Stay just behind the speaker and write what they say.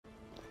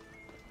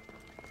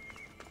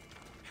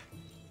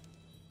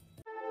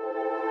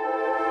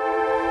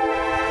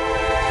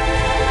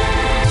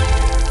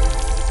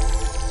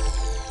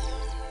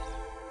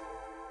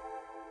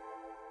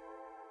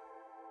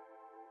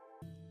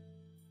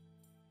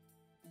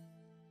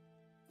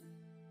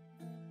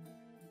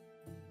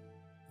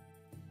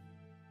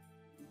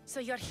So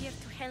you're here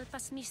to help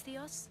us,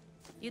 Misthios?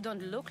 You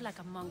don't look like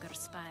a monger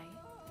spy.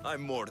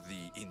 I'm more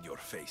the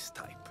in-your-face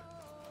type.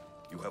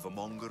 You have a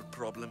monger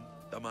problem,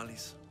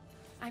 Damalis?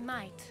 I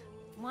might.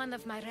 One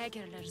of my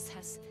regulars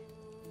has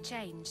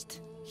changed.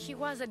 He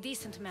was a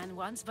decent man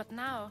once, but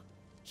now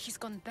he's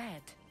gone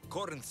bad.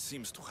 Corinth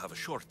seems to have a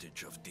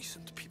shortage of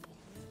decent people.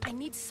 I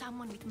need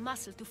someone with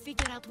muscle to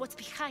figure out what's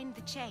behind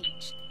the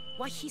change.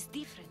 Why he's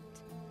different.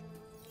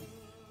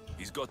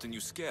 He's gotten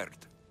you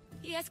scared.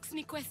 He asks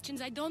me questions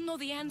I don't know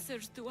the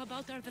answers to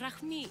about our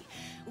drachmi.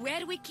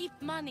 Where we keep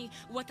money,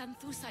 what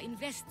Anthusa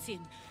invests in.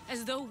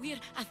 As though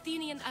we're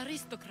Athenian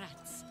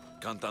aristocrats.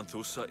 Can't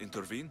Anthusa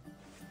intervene?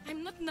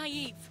 I'm not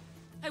naive.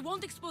 I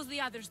won't expose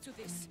the others to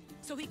this,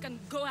 so he can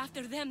go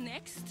after them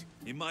next.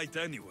 He might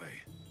anyway.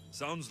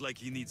 Sounds like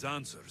he needs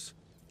answers.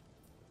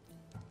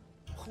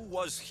 Who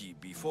was he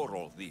before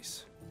all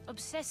this?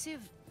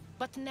 Obsessive,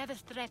 but never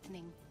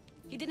threatening.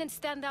 He didn't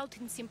stand out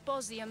in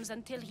symposiums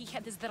until he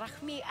had his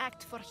drachmi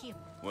act for him.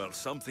 Well,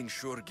 something's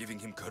sure giving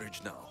him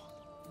courage now.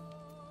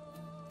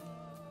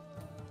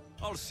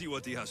 I'll see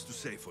what he has to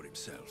say for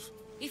himself.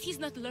 If he's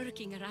not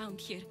lurking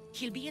around here,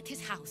 he'll be at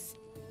his house.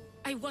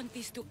 I want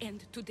this to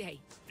end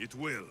today. It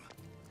will.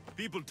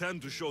 People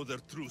tend to show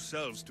their true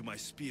selves to my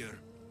spear,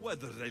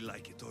 whether they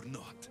like it or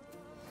not.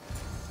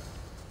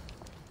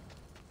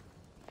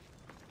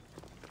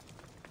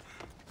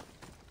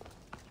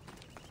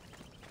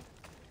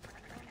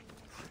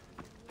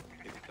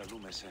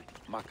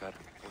 Makar.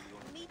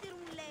 Μήτερ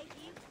μου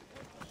λέγει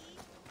ότι...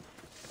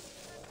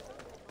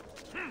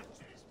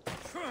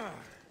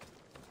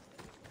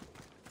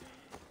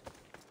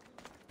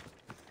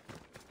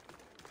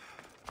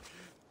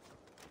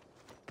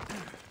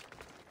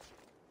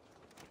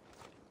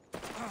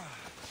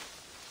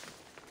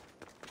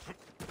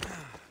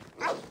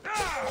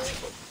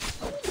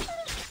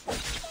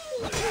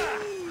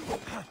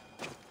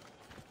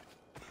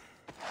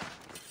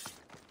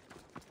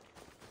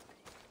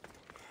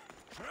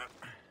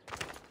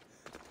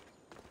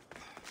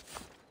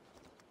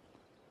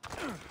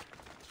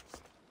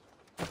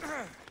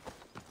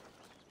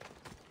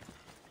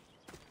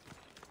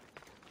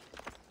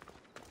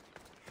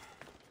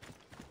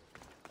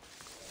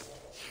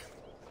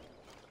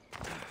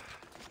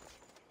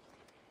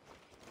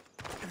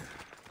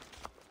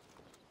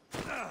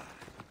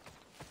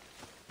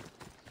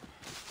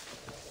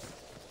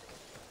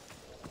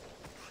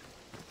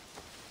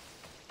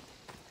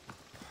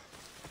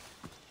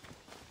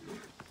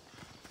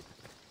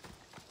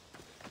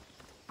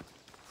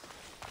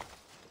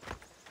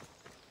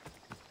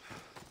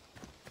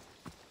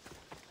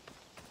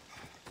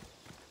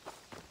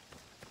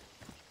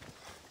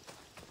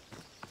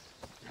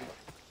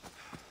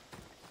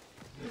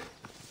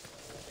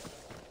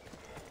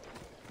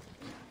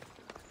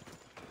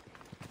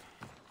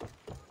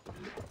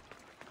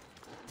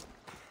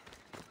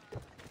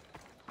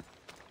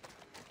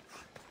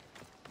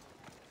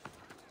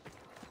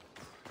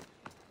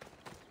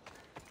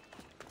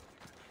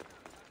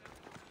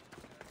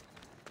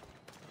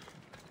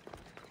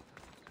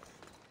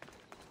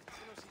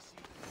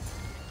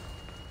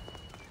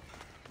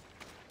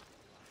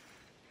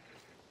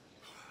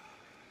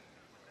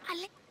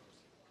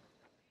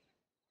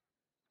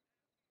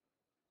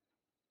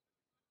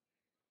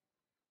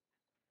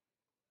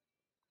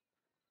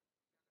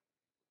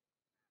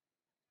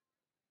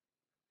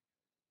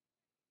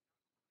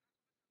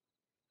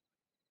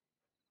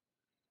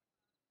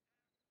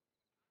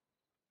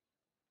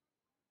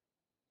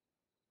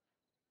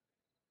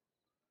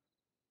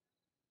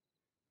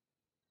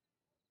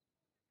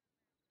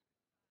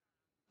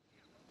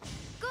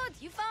 Good,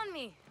 you found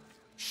me.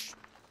 Shh!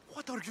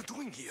 What are you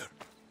doing here?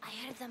 I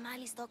heard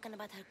Damalis talking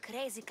about her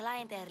crazy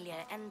client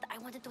earlier, and I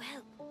wanted to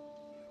help.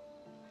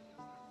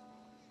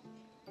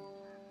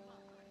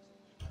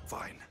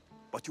 Fine,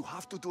 but you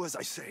have to do as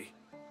I say.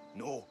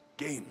 No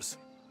games.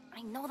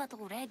 I know that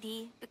already,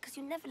 because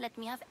you never let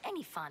me have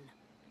any fun.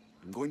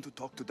 I'm going to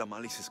talk to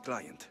Damalis'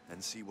 client and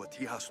see what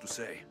he has to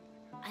say.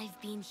 I've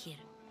been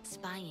here,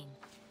 spying,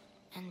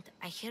 and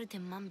I heard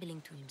him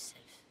mumbling to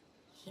himself.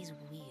 He's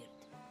weird,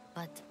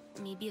 but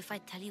maybe if I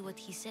tell you what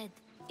he said,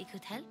 it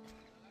could help?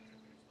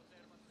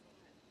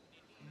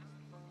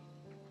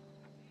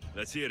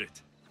 Let's hear it.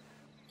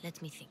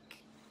 Let me think.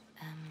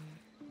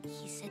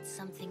 He said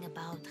something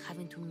about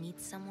having to meet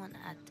someone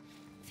at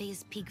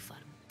Faye's pig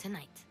farm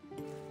tonight.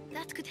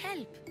 That could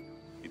help.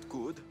 It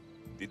could.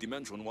 Did he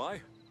mention why?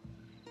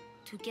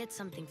 To get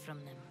something from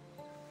them.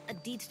 A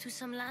deed to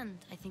some land,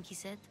 I think he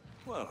said.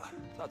 Well,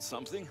 that's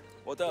something.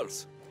 What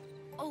else?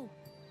 Oh,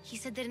 he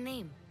said their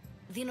name.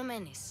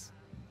 Vinomenis.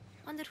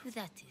 Wonder who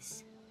that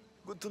is.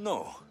 Good to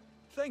know.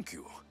 Thank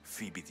you,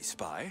 Phoebe the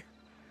spy.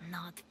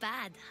 Not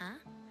bad, huh?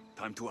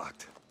 Time to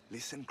act.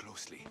 Listen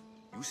closely.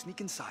 You sneak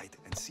inside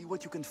and see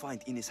what you can find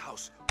in his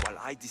house while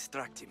I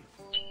distract him.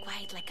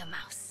 Quiet like a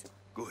mouse.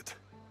 Good.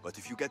 But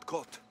if you get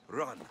caught,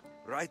 run.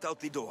 Right out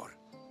the door.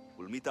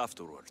 We'll meet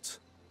afterwards.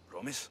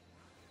 Promise?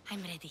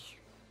 I'm ready.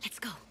 Let's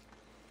go.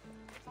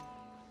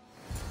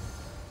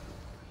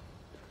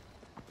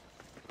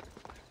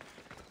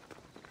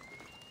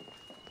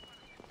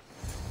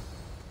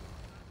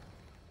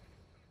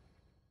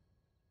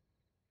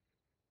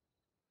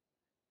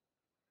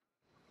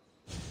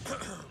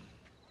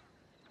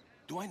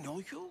 Do I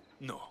know you?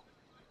 No,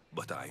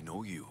 but I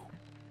know you.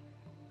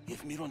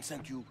 If Miron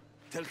sent you,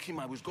 tell him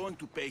I was going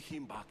to pay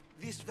him back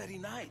this very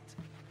night.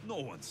 No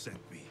one sent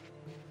me.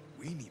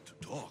 We need to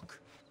talk.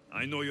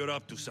 I know you're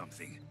up to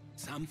something.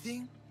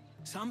 Something?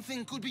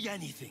 Something could be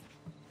anything.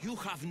 You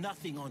have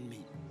nothing on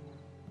me.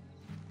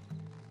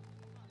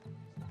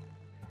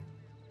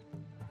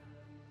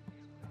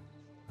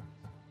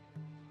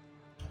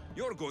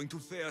 You're going to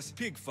Thea's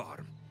pig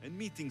farm and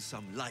meeting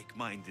some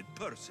like-minded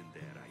person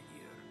there, I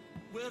hear.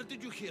 Where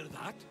did you hear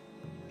that?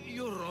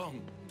 You're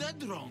wrong.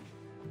 Dead wrong.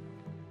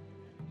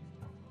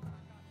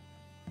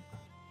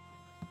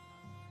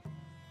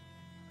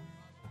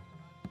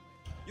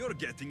 You're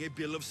getting a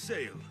bill of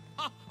sale.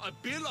 Ha! A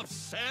bill of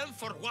sale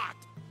for what?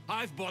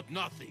 I've bought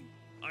nothing.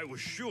 I was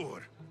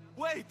sure.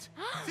 Wait!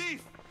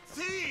 Thief!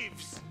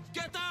 Thieves!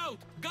 Get out!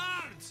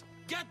 Guards!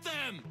 Get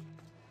them!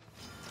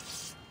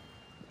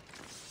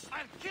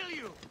 I'll kill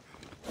you!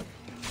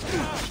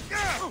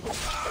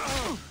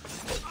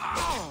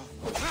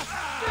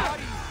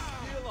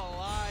 Still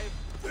alive.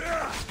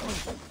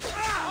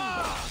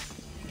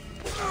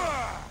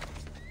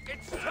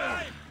 It's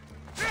time!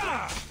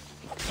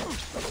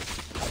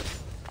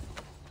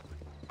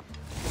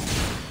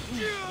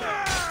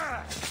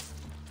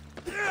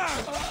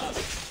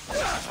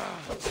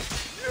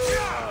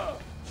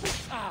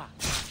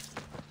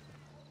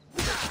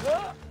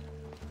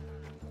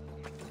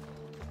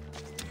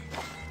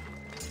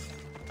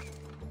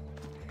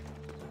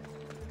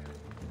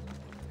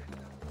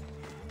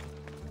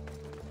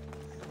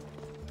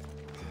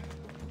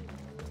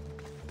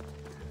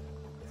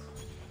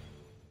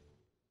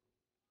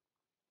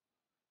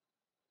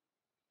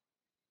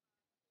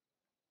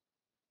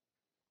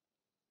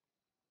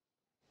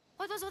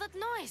 What was all that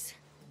noise?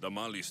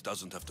 Damalis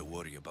doesn't have to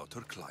worry about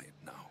her client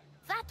now.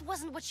 That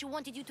wasn't what she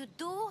wanted you to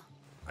do.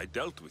 I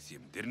dealt with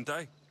him, didn't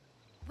I?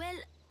 Well,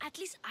 at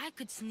least I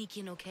could sneak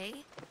in, okay?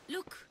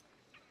 Look,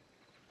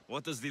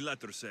 What does the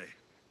letter say?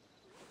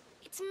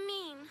 it's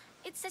mean.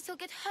 It says he'll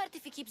get hurt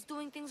if he keeps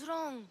doing things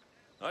wrong.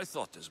 I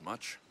thought as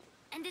much.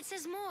 And it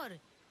says more.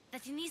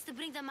 That he needs to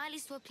bring the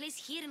Malis to a place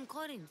here in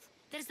Corinth.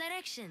 There's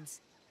directions.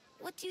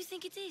 What do you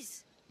think it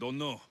is? Don't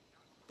know,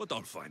 but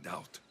I'll find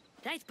out.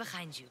 Right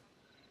behind you.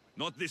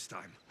 Not this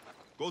time.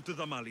 Go to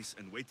Damalis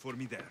and wait for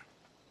me there.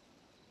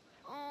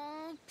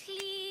 Oh,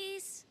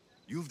 please.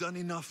 You've done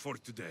enough for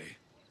today.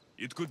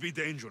 It could be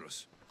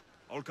dangerous.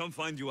 I'll come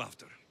find you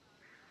after.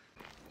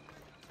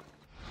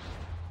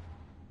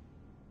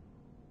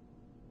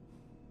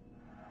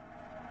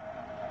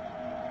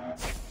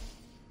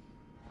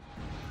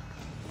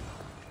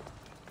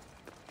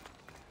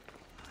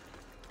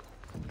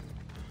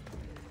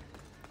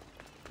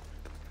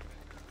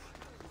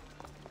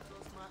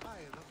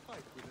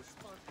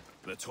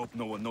 Let's hope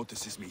no one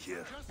notices me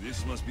here.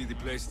 This must be the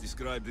place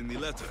described in the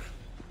letter.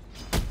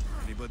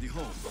 Anybody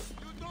home?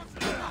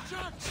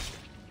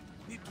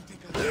 Need to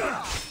take a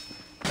look.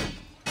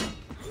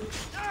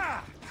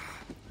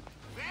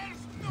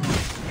 There's no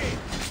escape.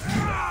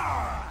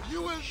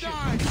 You will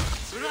die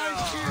right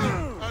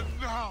here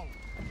and now.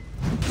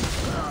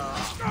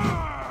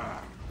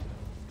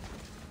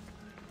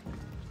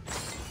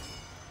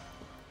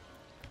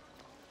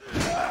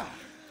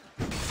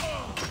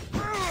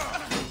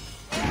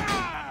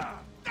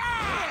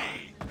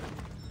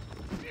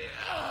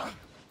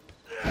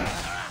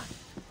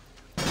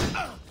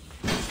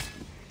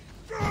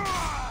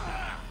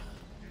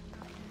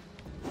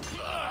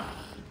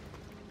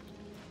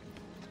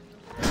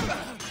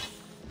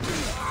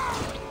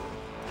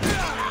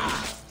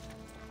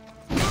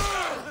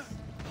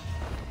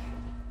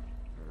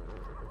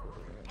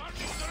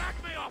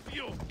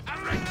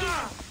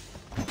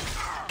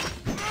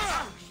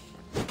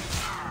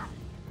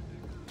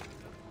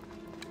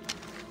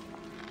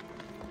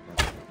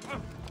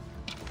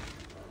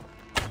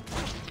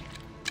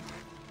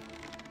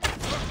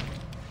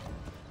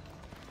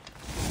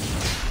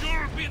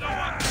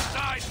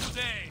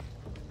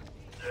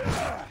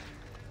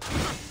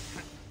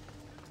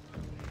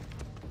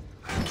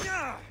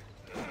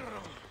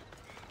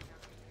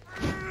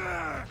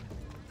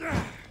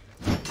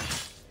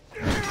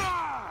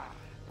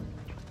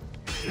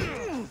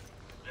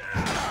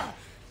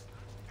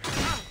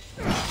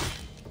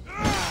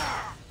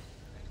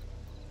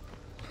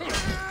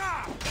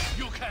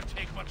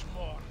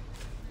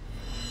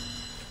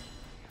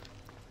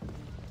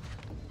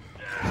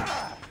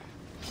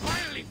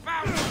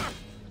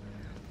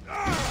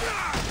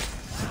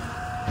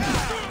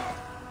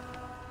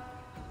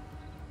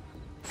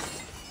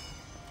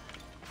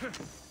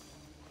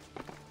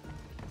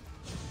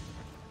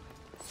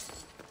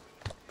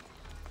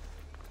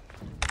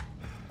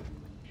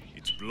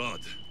 It's blood.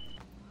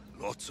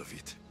 Lots of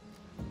it.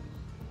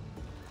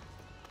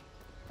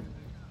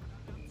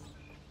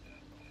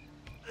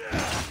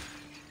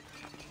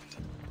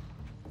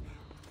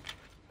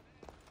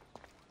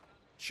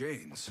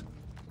 Chains.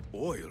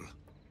 Oil.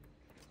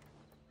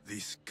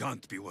 This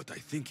can't be what I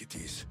think it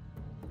is.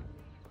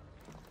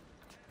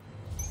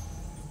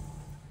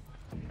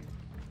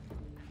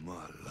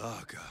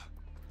 Malaga.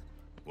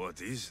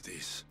 What is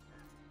this?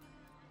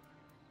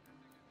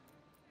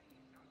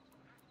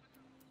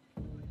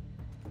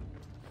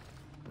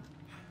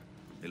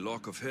 A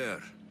lock of hair.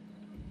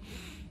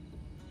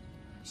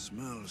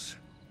 Smells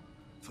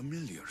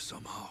familiar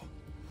somehow.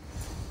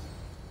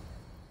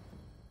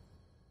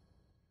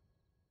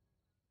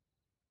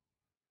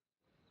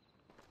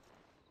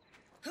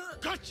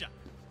 Gotcha!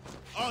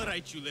 All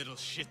right, you little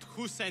shit.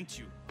 Who sent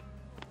you?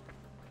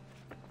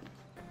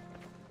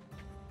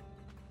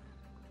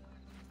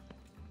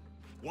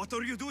 What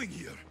are you doing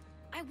here?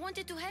 I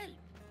wanted to help.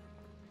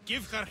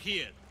 Give her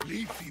here.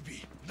 Leave,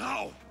 Phoebe,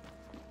 now!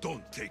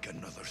 Don't take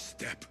another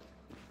step.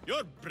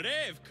 You're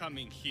brave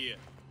coming here.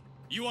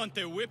 You want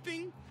a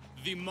whipping?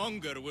 The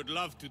monger would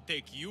love to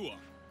take you on.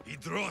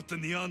 He'd rot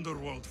in the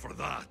underworld for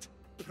that.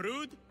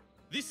 Prude,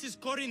 this is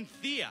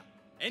Corinthia.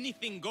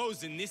 Anything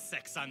goes in this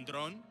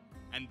sexandron,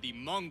 and the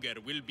monger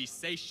will be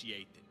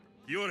satiated.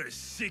 You're as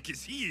sick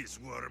as he is,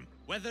 Worm.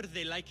 Whether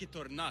they like it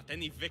or not,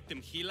 any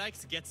victim he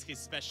likes gets his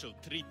special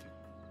treatment.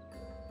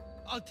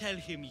 I'll tell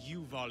him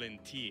you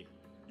volunteer.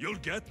 You'll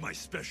get my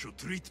special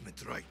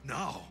treatment right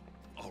now.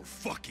 I'll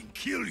fucking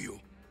kill you.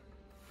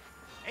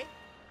 Hey?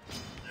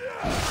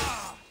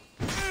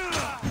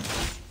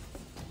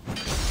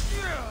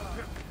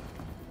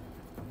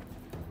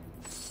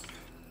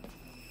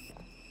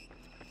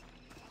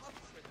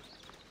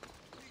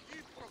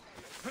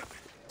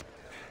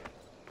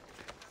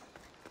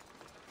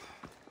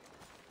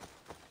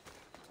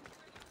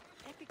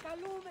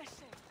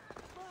 Επικαλούμεσαι.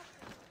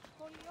 Μάθε,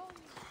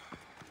 σχολιώνει.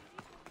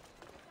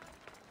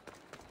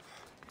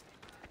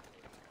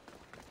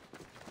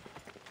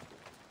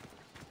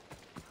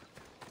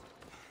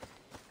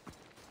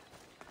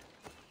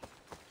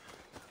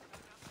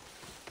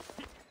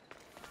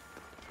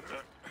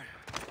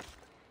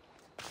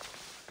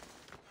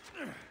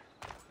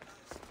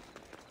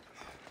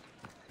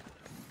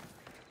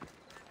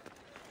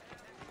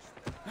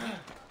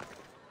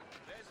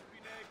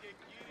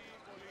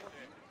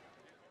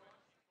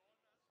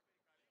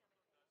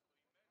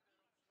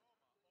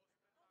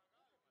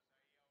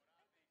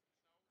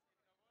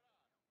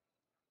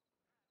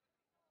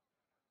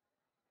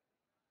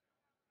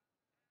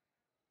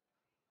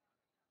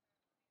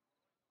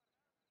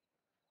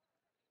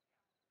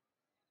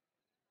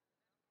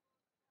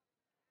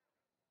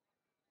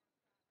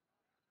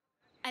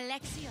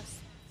 Alexios,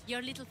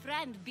 your little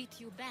friend beat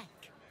you back.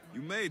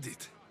 You made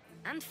it.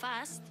 And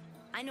fast.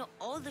 I know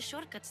all the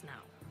shortcuts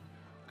now.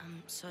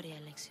 I'm sorry,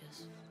 Alexios.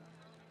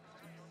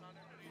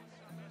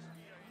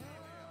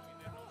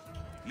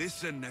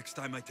 Listen next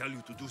time I tell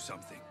you to do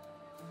something.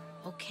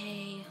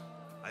 Okay.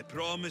 I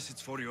promise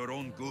it's for your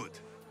own good.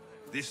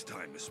 This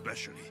time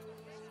especially.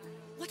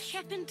 What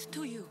happened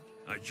to you?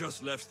 I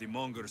just left the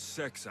monger's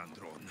sex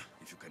andron,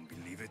 if you can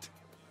believe it.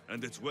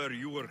 And it's where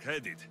you were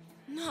headed.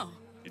 No.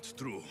 It's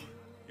true.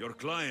 Your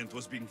client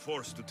was being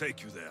forced to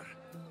take you there.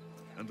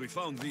 And we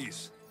found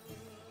these.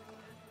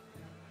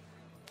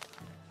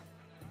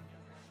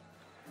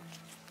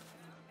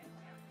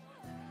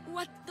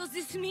 What does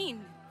this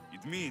mean?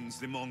 It means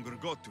the monger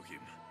got to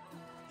him.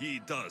 He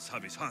does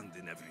have his hand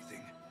in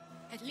everything.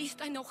 At least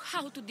I know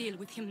how to deal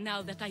with him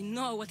now that I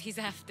know what he's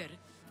after.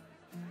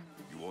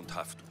 You won't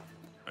have to.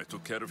 I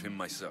took care of him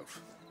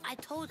myself. I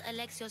told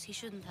Alexios he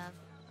shouldn't have.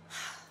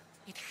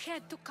 It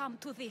had to come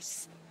to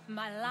this.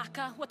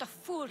 Malaka, what a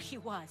fool he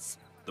was.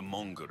 The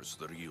monger's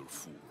the real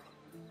fool.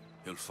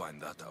 He'll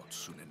find that out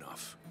soon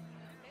enough.